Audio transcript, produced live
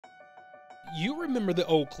You remember the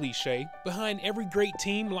old cliche, behind every great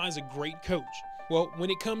team lies a great coach. Well, when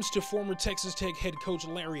it comes to former Texas Tech head coach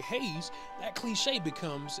Larry Hayes, that cliche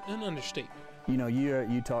becomes an understatement. You know,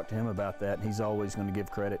 you talk to him about that, and he's always going to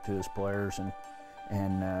give credit to his players.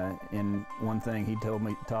 And one thing he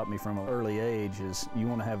taught me from an early age is you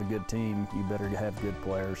want to have a good team, you better have good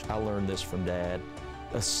players. I learned this from Dad.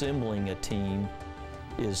 Assembling a team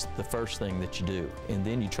is the first thing that you do, and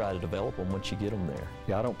then you try to develop them once you get them there.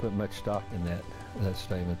 Yeah, I don't put much stock in that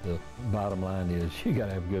statement. The bottom line is you got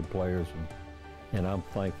to have good players, and I'm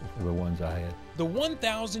thankful for the ones I had. The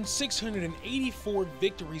 1,684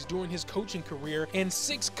 victories during his coaching career and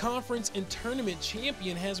 6 conference and tournament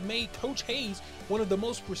champion has made Coach Hayes one of the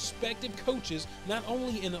most respected coaches, not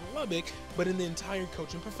only in Lubbock, but in the entire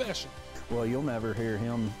coaching profession. Well, you'll never hear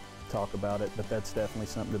him talk about it, but that's definitely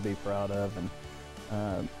something to be proud of. And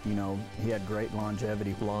you know, he had great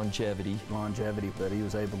longevity, but he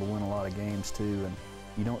was able to win a lot of games too. And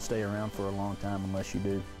you don't stay around for a long time unless you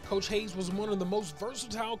do. Coach Hayes was one of the most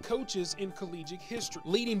versatile coaches in collegiate history,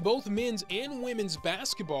 leading both men's and women's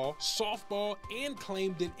basketball, softball, and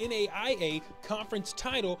claimed an NAIA conference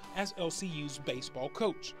title as LCU's baseball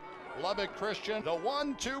coach. Lubbock Christian, the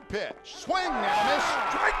 1-2 pitch. Swing and a miss,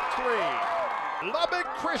 strike 3. Lubbock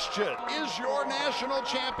Christian is your national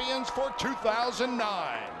champions for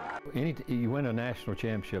 2009. You win a national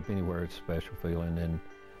championship anywhere, it's a special feeling. And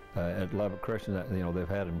at Lubbock Christian, you know, they've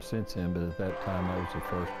had them since then, but at that time I was the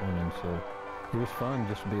first one, and so it was fun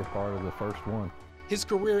just to be a part of the first one. His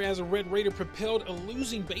career as a Red Raider propelled a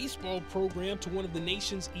losing baseball program to one of the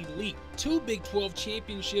nation's elite, 2 Big 12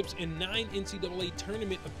 championships and 9 NCAA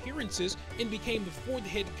tournament appearances, and became the 4th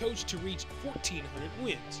head coach to reach 1,400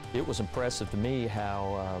 wins. It was impressive to me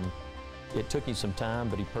how it took him some time,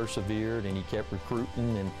 but he persevered and he kept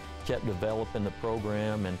recruiting and kept developing the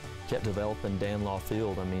program and kept developing Danlaw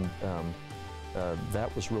Field. I mean,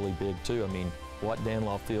 that was really big too. I mean, what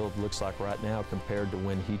Danlaw Field looks like right now compared to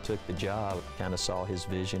when he took the job, kind of saw his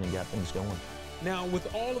vision and got things going. Now,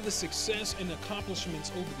 with all of the success and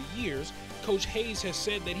accomplishments over the years, Coach Hayes has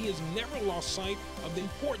said that he has never lost sight of the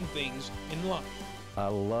important things in life. I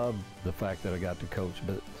love the fact that I got to coach,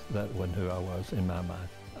 but that wasn't who I was in my mind.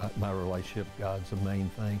 My relationship with God's the main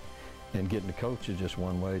thing, and getting to coach is just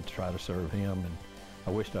one way to try to serve him, and I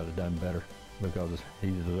wished I'd have done better because he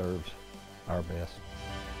deserves our best.